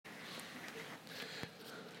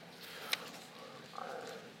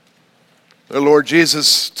Our Lord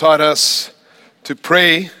Jesus taught us to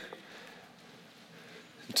pray.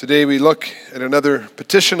 Today we look at another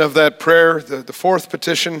petition of that prayer, the fourth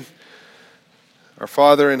petition. Our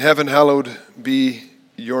Father in heaven, hallowed be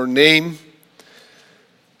your name.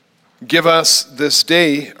 Give us this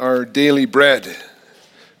day our daily bread.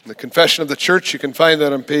 In the Confession of the Church, you can find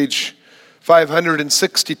that on page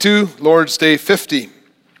 562, Lord's Day 50.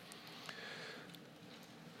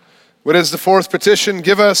 What is the fourth petition?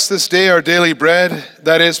 Give us this day our daily bread,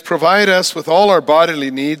 that is, provide us with all our bodily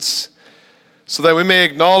needs, so that we may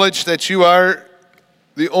acknowledge that you are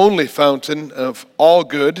the only fountain of all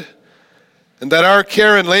good, and that our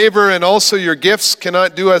care and labor and also your gifts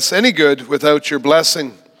cannot do us any good without your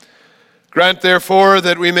blessing. Grant, therefore,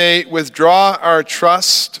 that we may withdraw our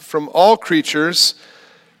trust from all creatures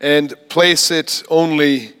and place it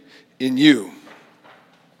only in you.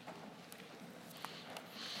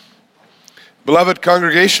 Beloved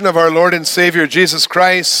congregation of our Lord and Savior Jesus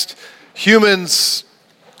Christ, humans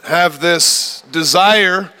have this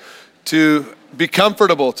desire to be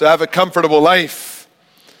comfortable, to have a comfortable life.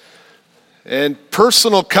 And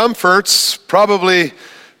personal comforts probably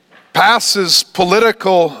passes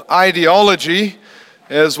political ideology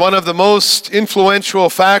as one of the most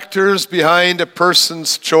influential factors behind a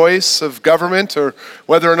person's choice of government or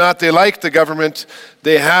whether or not they like the government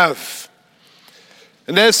they have.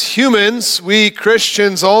 And as humans, we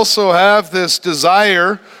Christians also have this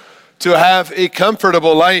desire to have a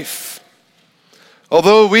comfortable life.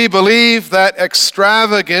 Although we believe that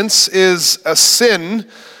extravagance is a sin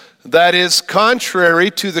that is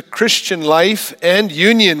contrary to the Christian life and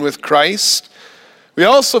union with Christ, we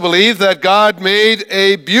also believe that God made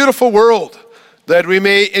a beautiful world that we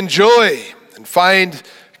may enjoy and find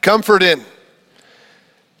comfort in.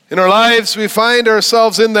 In our lives, we find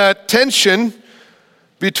ourselves in that tension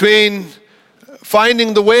between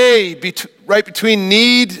finding the way right between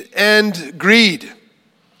need and greed.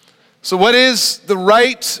 So what is the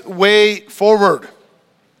right way forward?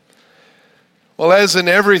 Well, as in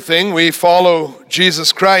everything, we follow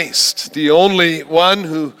Jesus Christ, the only one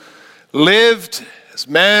who lived as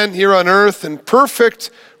man here on earth in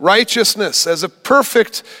perfect righteousness, as a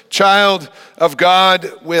perfect child of God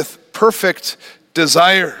with perfect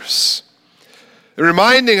desires.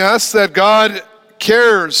 Reminding us that God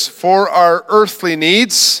cares for our earthly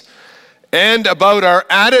needs and about our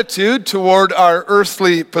attitude toward our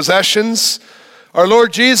earthly possessions. Our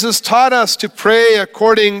Lord Jesus taught us to pray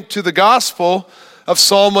according to the gospel of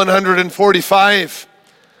Psalm 145.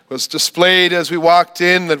 It was displayed as we walked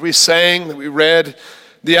in, that we sang, that we read.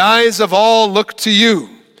 The eyes of all look to you,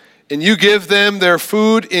 and you give them their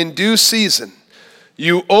food in due season.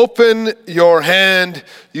 You open your hand,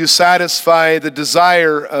 you satisfy the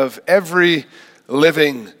desire of every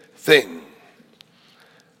living thing.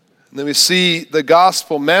 And then we see the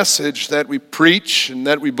gospel message that we preach and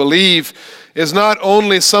that we believe is not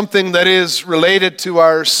only something that is related to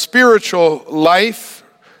our spiritual life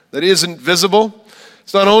that isn't visible.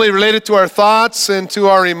 It's not only related to our thoughts and to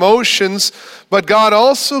our emotions, but God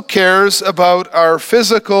also cares about our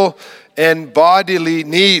physical and bodily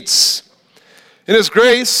needs. In His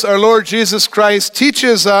grace, our Lord Jesus Christ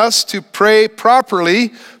teaches us to pray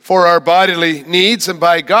properly for our bodily needs, and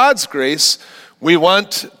by God's grace, we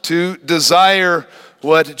want to desire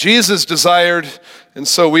what Jesus desired, and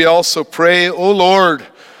so we also pray, O Lord,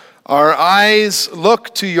 our eyes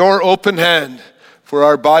look to your open hand for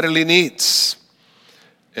our bodily needs.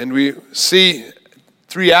 And we see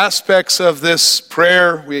three aspects of this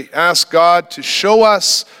prayer. We ask God to show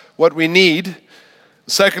us what we need.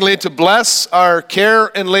 Secondly, to bless our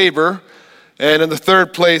care and labor. And in the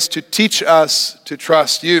third place, to teach us to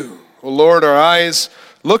trust you. O Lord, our eyes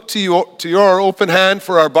look to your open hand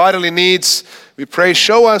for our bodily needs. We pray,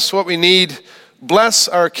 show us what we need. Bless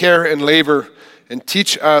our care and labor, and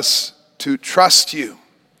teach us to trust you.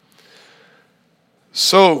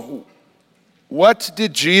 So, what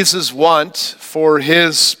did Jesus want for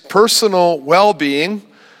his personal well-being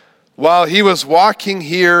while he was walking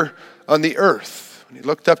here on the earth? When he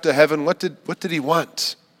looked up to heaven, what did he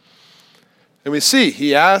want? And we see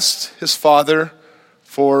he asked his Father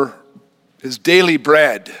for his daily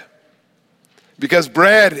bread. Because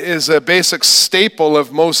bread is a basic staple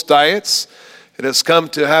of most diets. It has come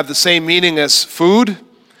to have the same meaning as food.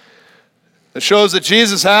 It shows that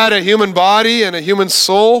Jesus had a human body and a human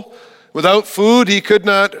soul. Without food, he could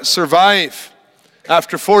not survive.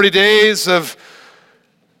 After 40 days and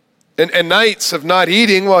nights of not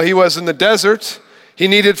eating while he was in the desert, he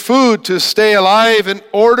needed food to stay alive in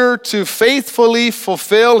order to faithfully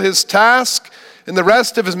fulfill his task and the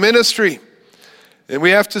rest of his ministry. And we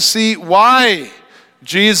have to see why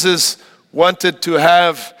Jesus wanted to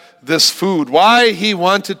have this food, why he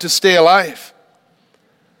wanted to stay alive.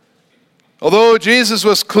 Although Jesus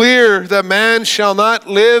was clear that man shall not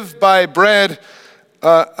live by bread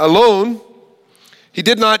alone, he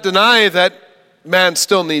did not deny that man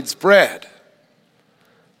still needs bread.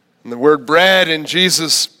 And the word bread in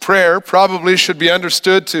Jesus' prayer probably should be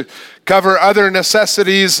understood to cover other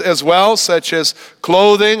necessities as well, such as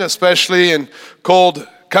clothing, especially in cold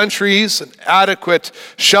countries, and adequate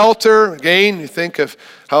shelter. Again, you think of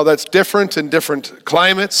how that's different in different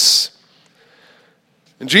climates.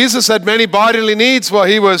 And Jesus had many bodily needs while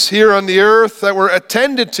he was here on the earth that were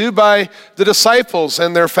attended to by the disciples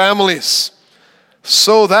and their families,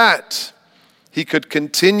 so that he could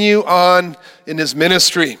continue on in his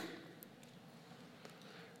ministry.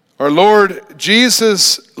 Our Lord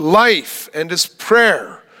Jesus' life and his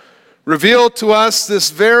prayer revealed to us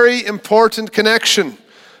this very important connection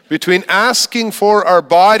between asking for our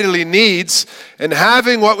bodily needs and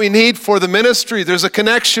having what we need for the ministry. There's a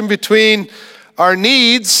connection between our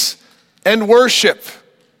needs and worship.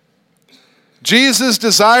 Jesus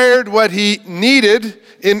desired what he needed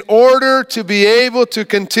in order to be able to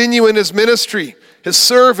continue in his ministry, his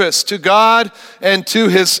service to God and to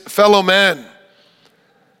his fellow man.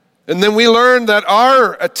 And then we learn that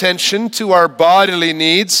our attention to our bodily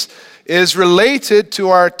needs is related to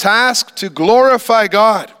our task to glorify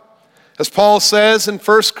God. As Paul says in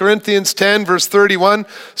 1 Corinthians 10, verse 31,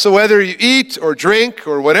 so whether you eat or drink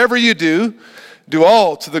or whatever you do, do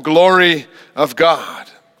all to the glory of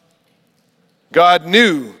God. God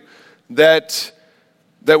knew that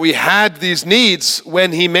we had these needs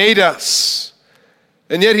when he made us.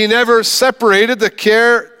 And yet he never separated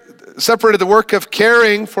the work of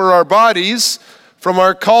caring for our bodies from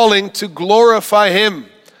our calling to glorify him.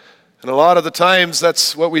 And a lot of the times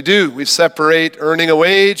that's what we do. We separate earning a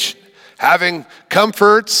wage, having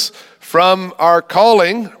comforts from our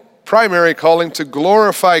calling, primary calling to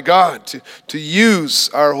glorify God, to use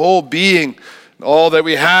our whole being, all that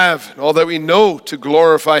we have, and all that we know to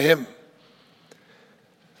glorify him.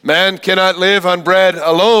 Man cannot live on bread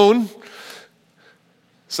alone,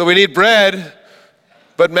 so we need bread,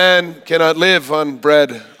 but man cannot live on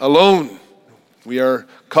bread alone. We are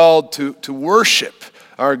called to worship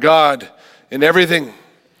our God in everything.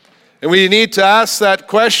 And we need to ask that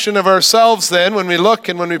question of ourselves then when we look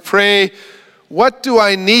and when we pray, what do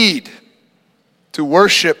I need to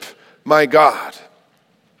worship my God?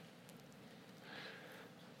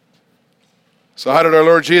 So how did our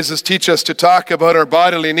Lord Jesus teach us to talk about our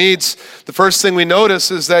bodily needs? The first thing we notice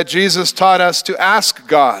is that Jesus taught us to ask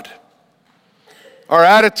God. Our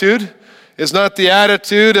attitude is not the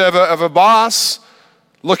attitude of a boss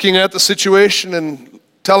looking at the situation and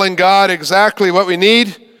telling God exactly what we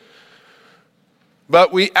need,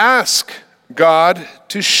 but we ask God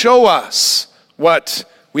to show us what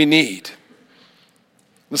we need.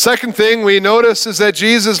 The second thing we notice is that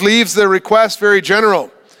Jesus leaves the request very general.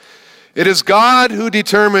 It is God who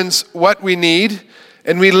determines what we need,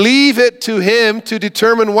 and we leave it to him to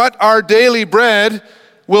determine what our daily bread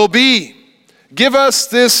will be. Give us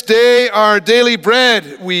this day our daily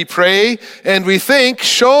bread, we pray, and we think,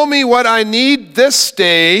 show me what I need this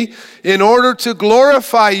day in order to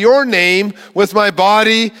glorify your name with my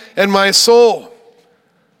body and my soul.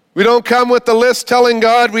 We don't come with the list telling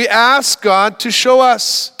God, we ask God to show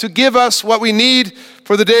us, to give us what we need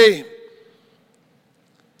for the day.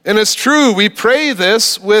 And it's true, we pray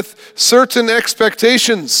this with certain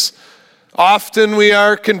expectations. Often we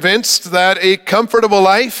are convinced that a comfortable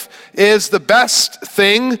life is the best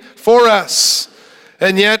thing for us.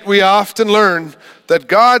 And yet we often learn that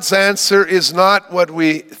God's answer is not what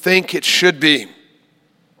we think it should be.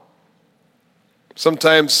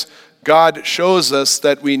 Sometimes God shows us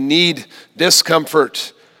that we need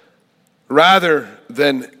discomfort rather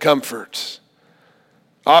than comfort.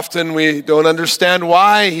 Often we don't understand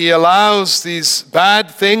why he allows these bad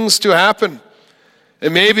things to happen.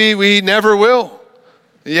 And maybe we never will.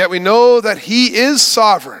 Yet we know that he is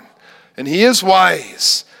sovereign, and he is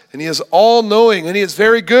wise, and he is all-knowing, and he is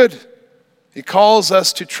very good. He calls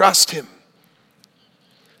us to trust him.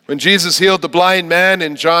 When Jesus healed the blind man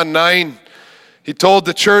in John 9, he told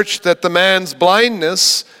the church that the man's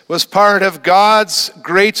blindness was part of God's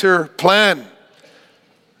greater plan.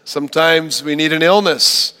 Sometimes we need an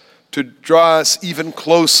illness to draw us even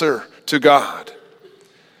closer to God.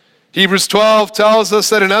 Hebrews 12 tells us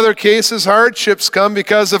that in other cases, hardships come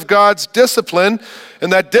because of God's discipline,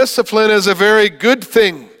 and that discipline is a very good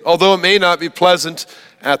thing, although it may not be pleasant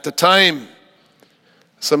at the time.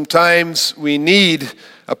 Sometimes we need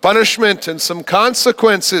a punishment and some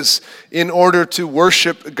consequences in order to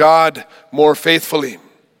worship God more faithfully.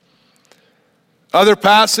 Other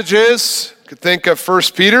passages, you could think of 1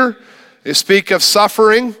 Peter, they speak of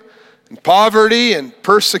suffering and poverty and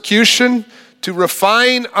persecution to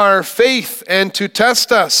refine our faith and to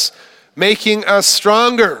test us, making us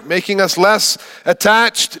stronger, making us less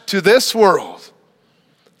attached to this world.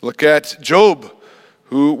 Look at Job,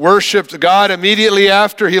 who worshiped God immediately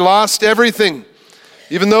after he lost everything.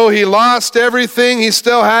 Even though he lost everything, he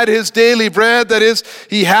still had his daily bread. That is,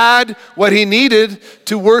 he had what he needed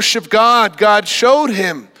to worship God. God showed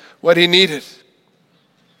him what he needed.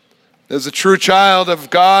 As a true child of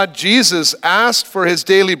God, Jesus asked for his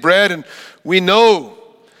daily bread, and we know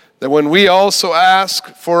that when we also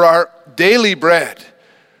ask for our daily bread,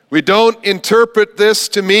 we don't interpret this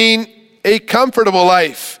to mean a comfortable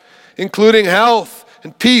life, including health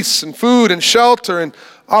and peace and food and shelter and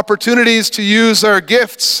opportunities to use our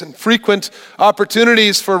gifts and frequent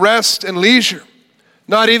opportunities for rest and leisure.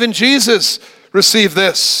 Not even Jesus received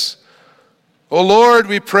this. Oh Lord,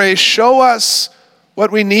 we pray, show us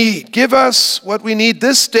what we need. Give us what we need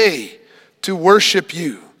this day to worship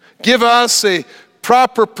you. Give us a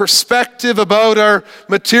proper perspective about our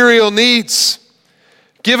material needs.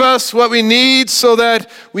 Give us what we need so that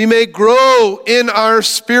we may grow in our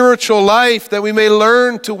spiritual life, that we may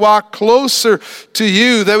learn to walk closer to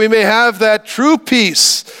you, that we may have that true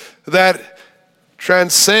peace that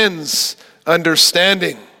transcends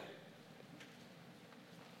understanding.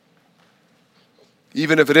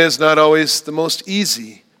 Even if it is not always the most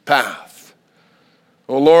easy path.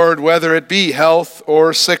 O Lord, whether it be health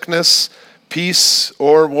or sickness, peace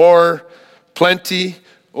or war, plenty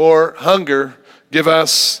or hunger, give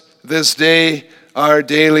us this day our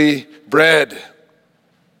daily bread.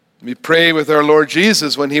 We pray with our Lord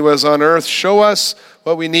Jesus when he was on earth, show us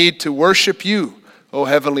what we need to worship you, O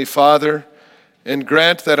Heavenly Father, and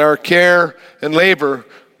grant that our care and labor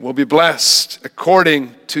will be blessed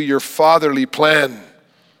according to your fatherly plan.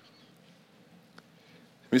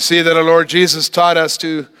 We see that our Lord Jesus taught us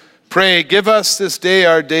to pray, give us this day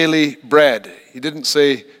our daily bread. He didn't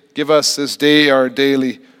say, give us this day our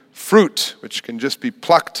daily fruit, which can just be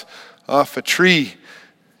plucked off a tree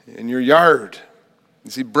in your yard.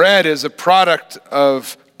 You see, bread is a product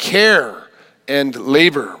of care and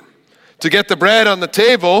labor. To get the bread on the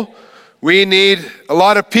table, we need a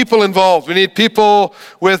lot of people involved. We need people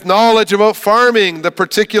with knowledge about farming, the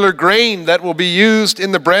particular grain that will be used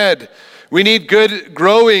in the bread. We need good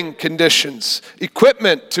growing conditions,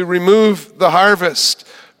 equipment to remove the harvest,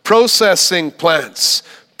 processing plants,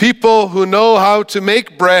 people who know how to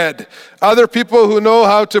make bread, other people who know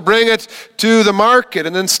how to bring it to the market,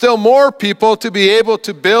 and then still more people to be able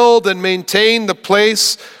to build and maintain the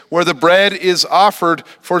place where the bread is offered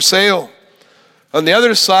for sale. On the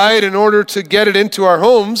other side, in order to get it into our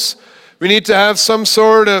homes, we need to have some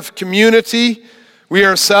sort of community. We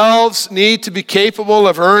ourselves need to be capable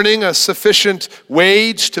of earning a sufficient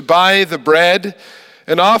wage to buy the bread,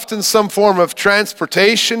 and often some form of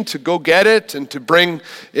transportation to go get it and to bring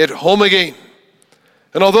it home again.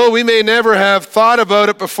 And although we may never have thought about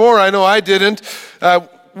it before, I know I didn't,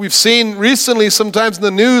 we've seen recently sometimes in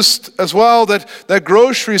the news as well that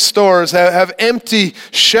grocery stores have empty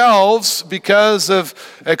shelves because of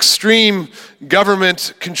extreme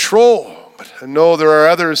government control. But I know there are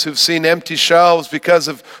others who've seen empty shelves because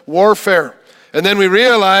of warfare. And then we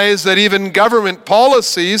realize that even government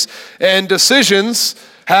policies and decisions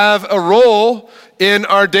have a role in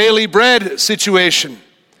our daily bread situation.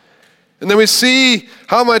 And then we see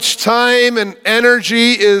how much time and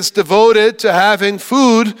energy is devoted to having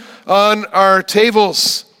food on our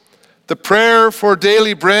tables. The prayer for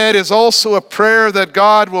daily bread is also a prayer that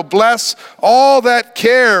God will bless all that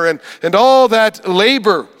care and all that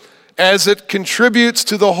labor as it contributes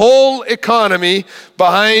to the whole economy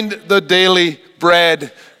behind the daily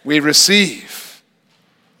bread we receive.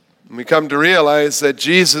 And we come to realize that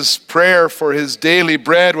Jesus' prayer for his daily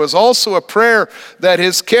bread was also a prayer that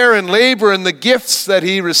his care and labor and the gifts that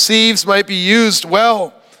he receives might be used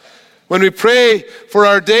well. When we pray for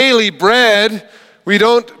our daily bread, we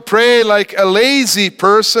don't pray like a lazy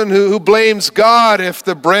person who blames God if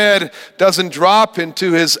the bread doesn't drop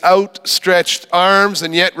into his outstretched arms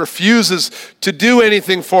and yet refuses to do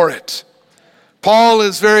anything for it. Paul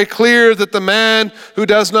is very clear that the man who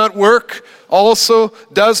does not work also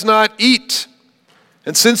does not eat.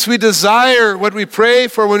 And since we desire what we pray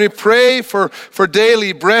for, when we pray for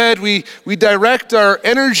daily bread, we direct our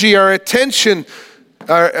energy, our attention and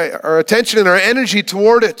our energy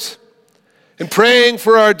toward it. In praying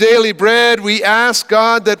for our daily bread, we ask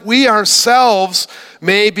God that we ourselves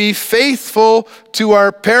may be faithful to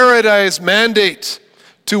our paradise mandate,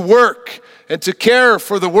 to work and to care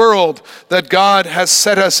for the world that God has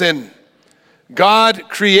set us in. God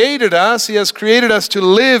created us. He has created us to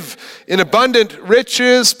live in abundant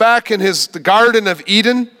riches back in the Garden of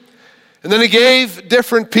Eden. And then he gave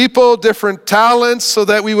different people different talents so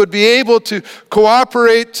that we would be able to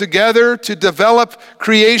cooperate together to develop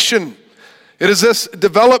creation. It is this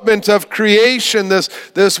development of creation,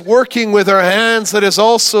 this working with our hands that is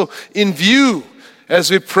also in view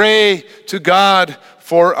as we pray to God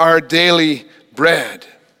for our daily bread.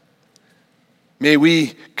 May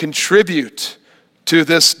we contribute to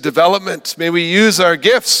this development. May we use our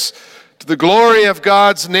gifts to the glory of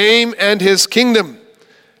God's name and his kingdom.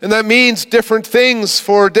 And that means different things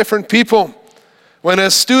for different people. When a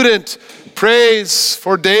student prays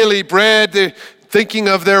for daily bread, they're thinking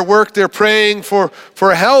of their work, they're praying for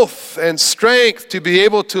health and strength to be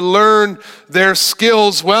able to learn their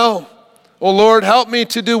skills well. Oh Lord, help me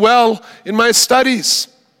to do well in my studies.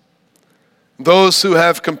 Those who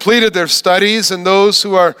have completed their studies and those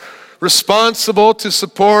who are responsible to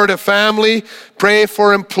support a family pray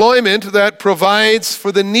for employment that provides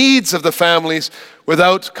for the needs of the families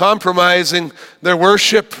without compromising their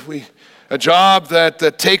worship. A job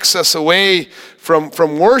that takes us away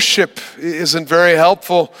from worship isn't very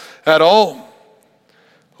helpful at all.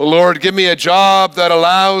 Oh Lord, give me a job that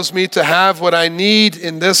allows me to have what I need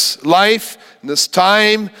in this life, in this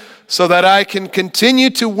time, so that I can continue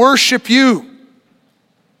to worship you.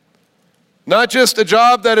 Not just a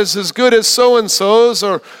job that is as good as so-and-so's,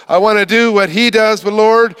 or I want to do what he does, but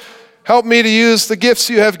Lord, help me to use the gifts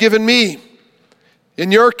you have given me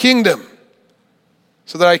in your kingdom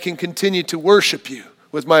so that I can continue to worship you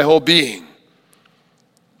with my whole being.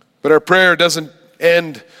 But our prayer doesn't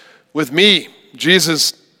end with me.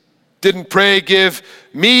 Jesus didn't pray, give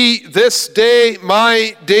me this day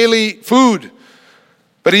my daily food.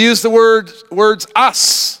 But he used the words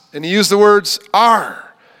us, and he used the words our.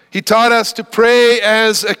 He taught us to pray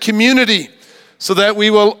as a community so that we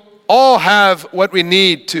will all have what we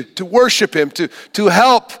need to worship him, to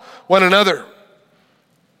help one another.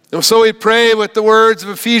 And so we pray with the words of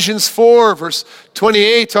Ephesians 4, verse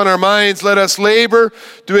 28 on our minds. Let us labor,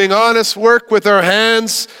 doing honest work with our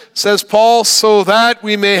hands, says Paul, so that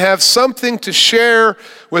we may have something to share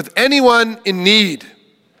with anyone in need.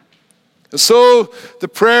 And so the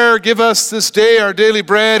prayer, give us this day our daily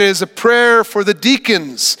bread, is a prayer for the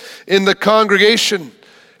deacons in the congregation.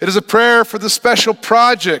 It is a prayer for the special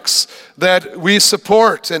projects that we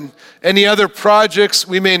support and any other projects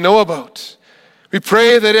we may know about. We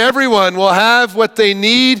pray that everyone will have what they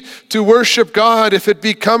need to worship God. If it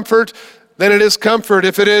be comfort, then it is comfort.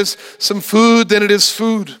 If it is some food, then it is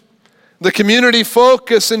food. The community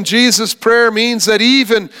focus in Jesus' prayer means that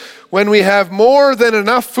even when we have more than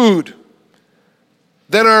enough food,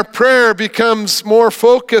 then our prayer becomes more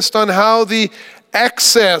focused on how the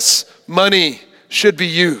excess money should be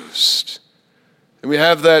used. And we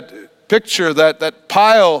have that picture, that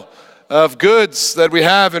pile of goods that we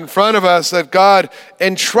have in front of us that God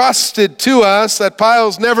entrusted to us. That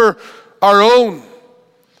pile's never our own.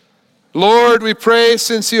 Lord, we pray,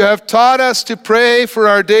 since you have taught us to pray for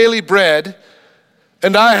our daily bread,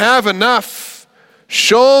 and I have enough,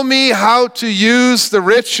 show me how to use the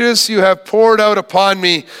riches you have poured out upon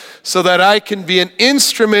me so that I can be an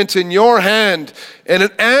instrument in your hand and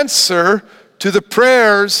an answer to the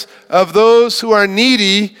prayers of those who are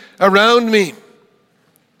needy around me.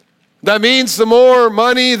 That means the more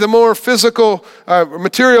money, the more physical,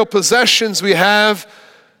 material possessions we have,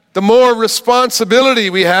 the more responsibility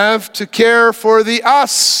we have to care for the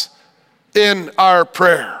us in our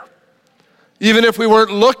prayer. Even if we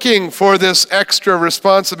weren't looking for this extra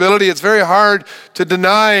responsibility, it's very hard to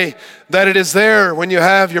deny that it is there when you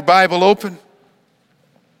have your Bible open.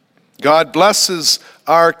 God blesses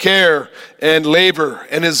our care and labor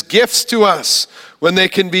and his gifts to us when they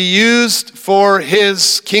can be used for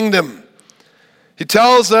his kingdom. He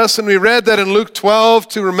tells us, and we read that in Luke 12,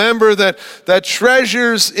 to remember that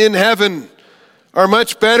treasures in heaven are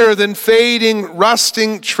much better than fading,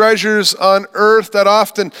 rusting treasures on earth that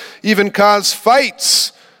often even cause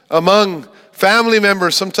fights among family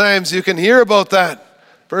members. Sometimes you can hear about that.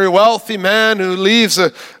 Very wealthy man who leaves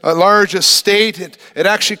a large estate, it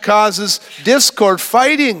actually causes discord,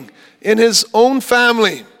 fighting in his own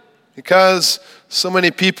family because so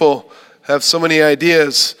many people have so many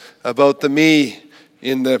ideas about the me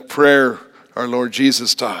in the prayer our Lord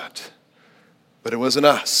Jesus taught. But it wasn't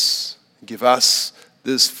us. Give us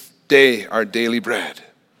this day our daily bread.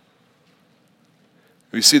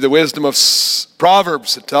 We see the wisdom of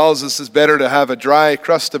Proverbs. It tells us it's better to have a dry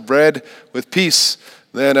crust of bread with peace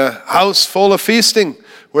than a house full of feasting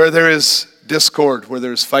where there is discord, where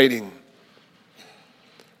there is fighting.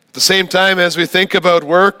 At the same time, as we think about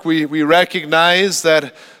work, we recognize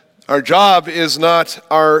that our job is not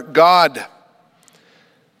our God.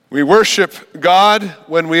 We worship God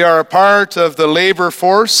when we are a part of the labor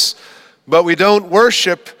force, but we don't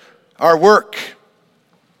worship our work.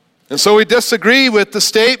 And so we disagree with the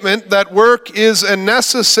statement that work is a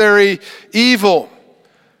necessary evil.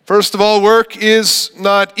 First of all, work is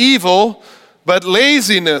not evil, but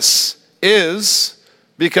laziness is,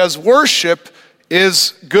 because worship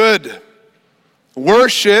is good.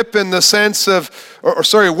 Work in the sense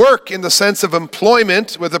of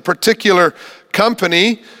employment with a particular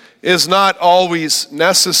company is not always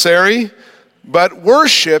necessary, but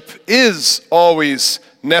worship is always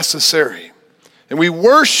necessary. And we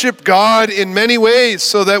worship God in many ways,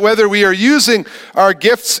 so that whether we are using our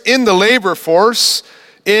gifts in the labor force,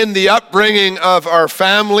 in the upbringing of our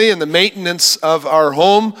family and the maintenance of our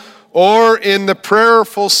home, or in the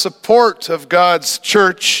prayerful support of God's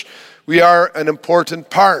church, we are an important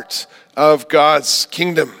part of God's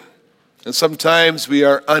kingdom. And sometimes we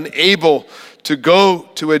are unable to go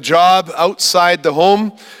to a job outside the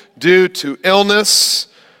home due to illness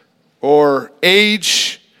or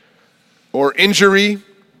age or injury.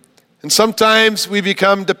 And sometimes we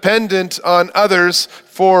become dependent on others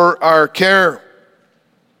for our care.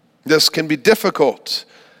 This can be difficult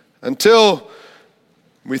until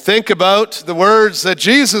we think about the words that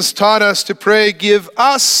Jesus taught us to pray, "Give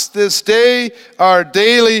us this day our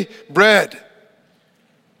daily bread."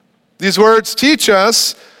 These words teach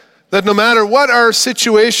us that no matter what our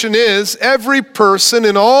situation is, every person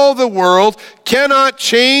in all the world cannot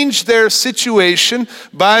change their situation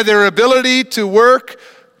by their ability to work,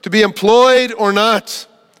 to be employed or not.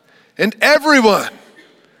 And everyone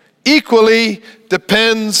equally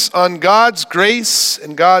depends on God's grace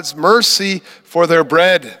and God's mercy for their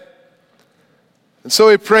bread. And so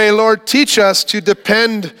we pray, Lord, teach us to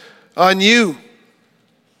depend on you.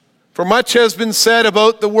 For much has been said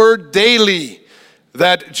about the word daily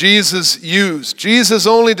that Jesus used. Jesus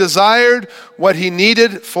only desired what he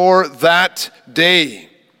needed for that day.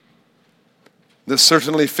 This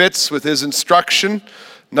certainly fits with his instruction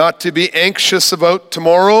not to be anxious about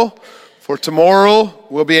tomorrow, for tomorrow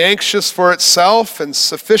will be anxious for itself, and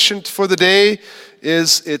sufficient for the day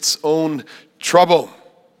is its own trouble.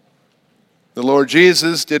 The Lord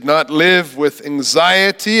Jesus did not live with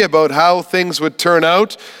anxiety about how things would turn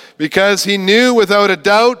out, because he knew without a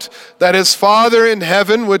doubt that his Father in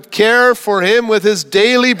heaven would care for him with his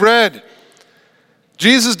daily bread.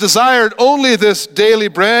 Jesus desired only this daily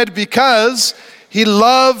bread because he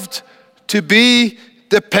loved to be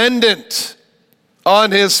dependent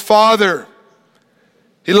on his Father.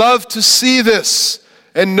 He loved to see this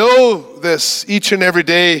and know this each and every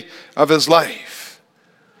day of his life.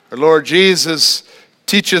 Our Lord Jesus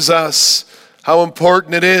teaches us how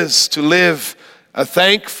important it is to live a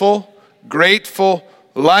thankful, grateful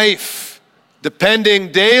life,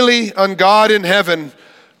 depending daily on God in heaven,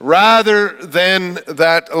 rather than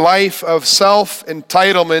that life of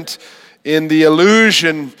self-entitlement in the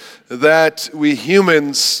illusion that we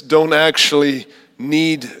humans don't actually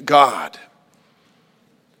need God.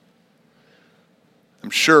 I'm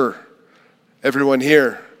sure everyone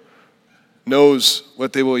here knows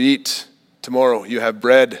what they will eat tomorrow. You have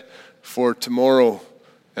bread for tomorrow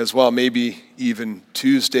as well, maybe even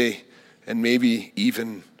Tuesday and maybe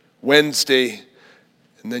even Wednesday.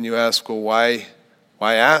 And then you ask, well, why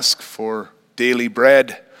ask for daily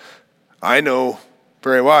bread? I know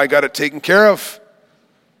very well I got it taken care of.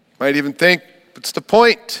 Might even think, what's the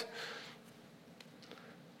point?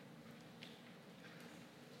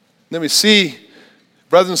 Then we see,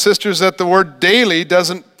 brothers and sisters, that the word daily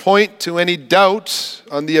doesn't point to any doubt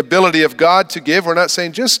on the ability of God to give. We're not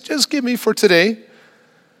saying, just give me for today.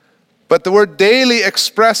 But the word daily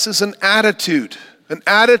expresses an attitude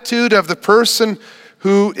of the person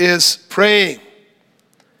who is praying.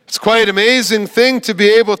 It's quite an amazing thing to be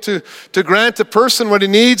able to grant a person what he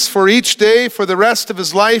needs for each day, for the rest of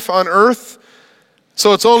his life on earth.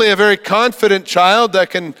 So it's only a very confident child that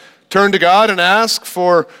can turn to God and ask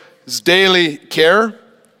for his daily care.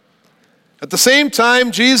 At the same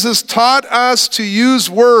time, Jesus taught us to use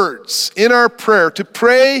words in our prayer, to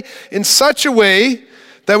pray in such a way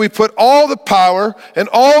that we put all the power and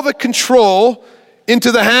all the control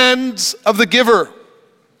into the hands of the giver.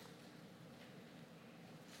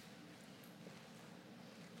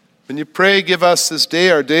 When you pray, give us this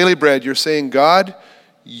day our daily bread, you're saying, God,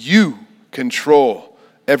 you control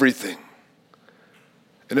everything.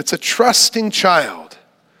 And it's a trusting child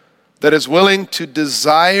that is willing to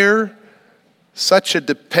desire such a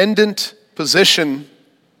dependent position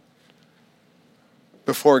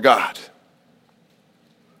before God.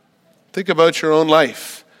 Think about your own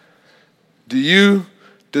life. Do you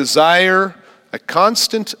desire a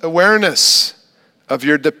constant awareness of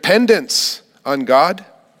your dependence on God?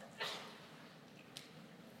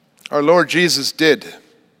 Our Lord Jesus did.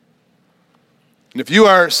 And if you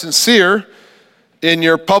are sincere in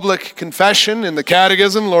your public confession in the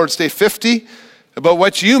Catechism, Lord's Day 50, about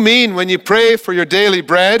what you mean when you pray for your daily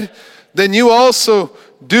bread, then you also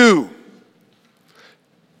do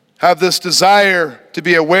have this desire to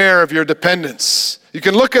be aware of your dependence. You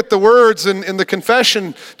can look at the words in the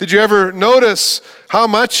confession. Did you ever notice how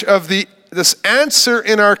much of this answer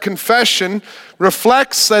in our confession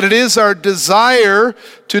reflects that it is our desire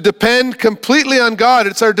to depend completely on God?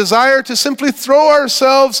 It's our desire to simply throw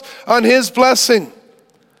ourselves on His blessing,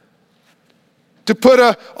 to put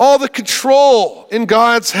all the control in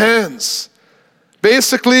God's hands.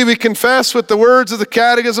 Basically, we confess with the words of the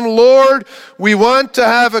Catechism, Lord, we want to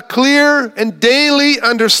have a clear and daily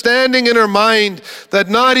understanding in our mind that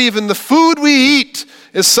not even the food we eat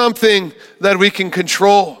is something that we can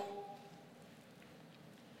control.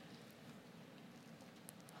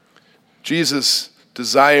 Jesus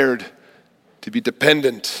desired to be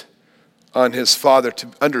dependent on His Father, to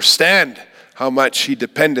understand how much He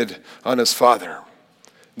depended on His Father.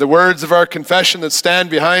 The words of our confession that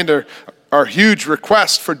stand behind our huge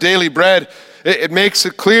request for daily bread, it makes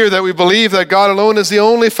it clear that we believe that God alone is the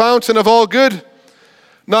only fountain of all good.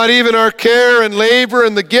 Not even our care and labor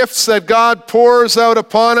and the gifts that God pours out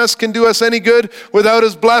upon us can do us any good without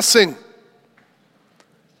His blessing.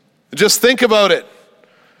 Just think about it.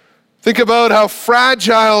 Think about how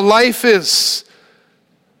fragile life is.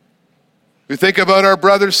 We think about our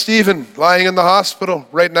brother Stephen lying in the hospital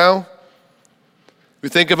right now. We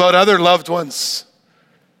think about other loved ones.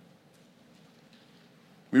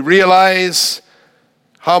 We realize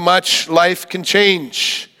how much life can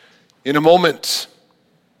change in a moment.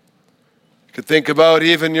 You could think about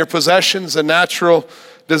even your possessions, a natural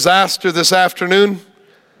disaster this afternoon,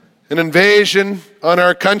 an invasion on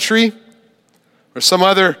our country, or some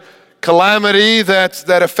other calamity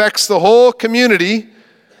that affects the whole community,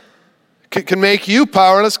 can make you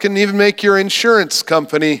powerless, can even make your insurance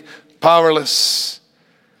company powerless.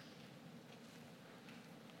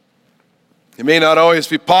 It may not always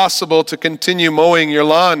be possible to continue mowing your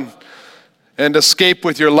lawn and escape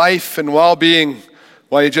with your life and well-being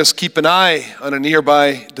while you just keep an eye on a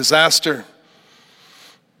nearby disaster.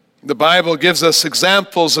 The Bible gives us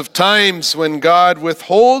examples of times when God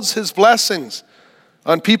withholds His blessings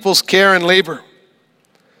on people's care and labor.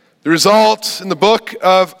 The result in the book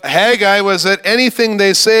of Haggai was that anything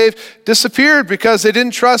they saved disappeared because they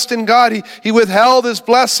didn't trust in God. He withheld His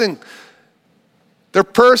blessing. Their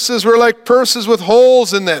purses were like purses with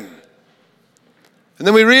holes in them. And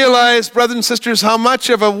then we realize, brothers and sisters, how much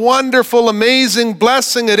of a wonderful, amazing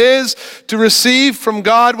blessing it is to receive from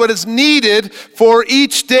God what is needed for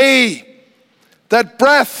each day. That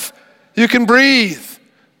breath you can breathe.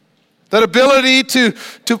 That ability to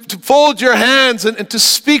fold your hands and to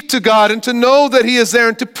speak to God and to know that He is there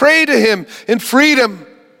and to pray to Him in freedom.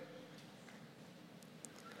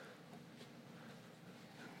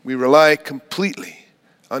 We rely completely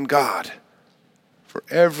on God for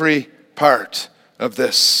every part of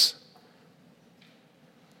this.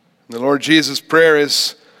 And the Lord Jesus' prayer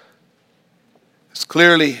is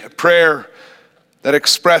clearly a prayer that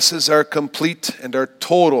expresses our complete and our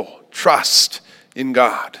total trust in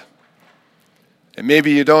God. And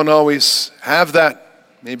maybe you don't always have that.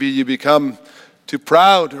 Maybe you become too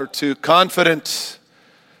proud or too confident.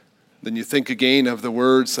 Then you think again of the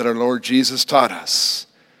words that our Lord Jesus taught us.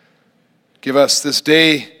 Give us this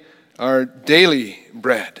day our daily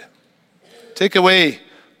bread. Take away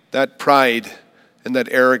that pride and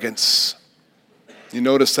that arrogance. You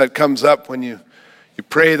notice that comes up when you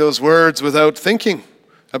pray those words without thinking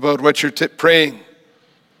about what you're praying.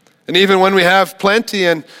 And even when we have plenty,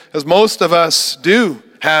 and as most of us do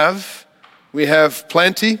have, we have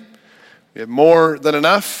plenty, we have more than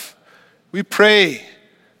enough, we pray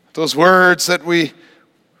those words that we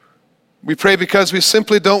pray because we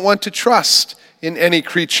simply don't want to trust in any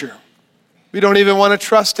creature. We don't even want to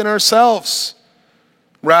trust in ourselves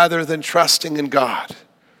rather than trusting in God.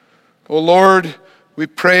 Oh Lord, we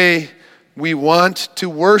pray we want to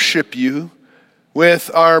worship You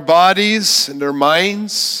with our bodies and our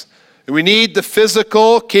minds. And we need the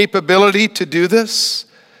physical capability to do this.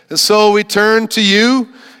 And so we turn to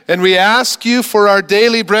You and we ask You for our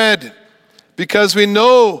daily bread because we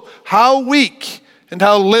know how weak and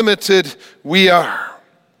how limited we are.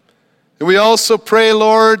 And we also pray,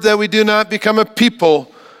 Lord, that we do not become a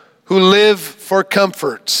people who live for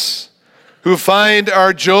comforts, who find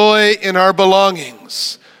our joy in our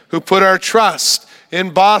belongings, who put our trust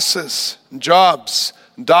in bosses, jobs,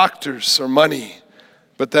 doctors, or money,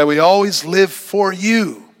 but that we always live for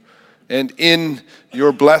you and in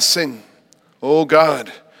your blessing. Oh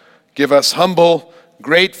God, give us humble,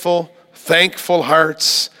 grateful, thankful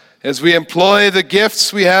hearts as we employ the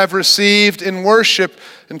gifts we have received in worship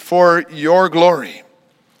and for your glory.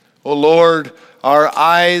 O Lord, our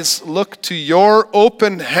eyes look to your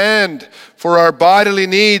open hand for our bodily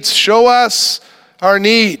needs. Show us our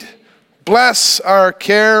need. Bless our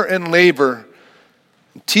care and labor.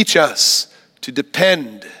 Teach us to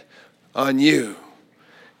depend on you.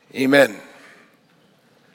 Amen.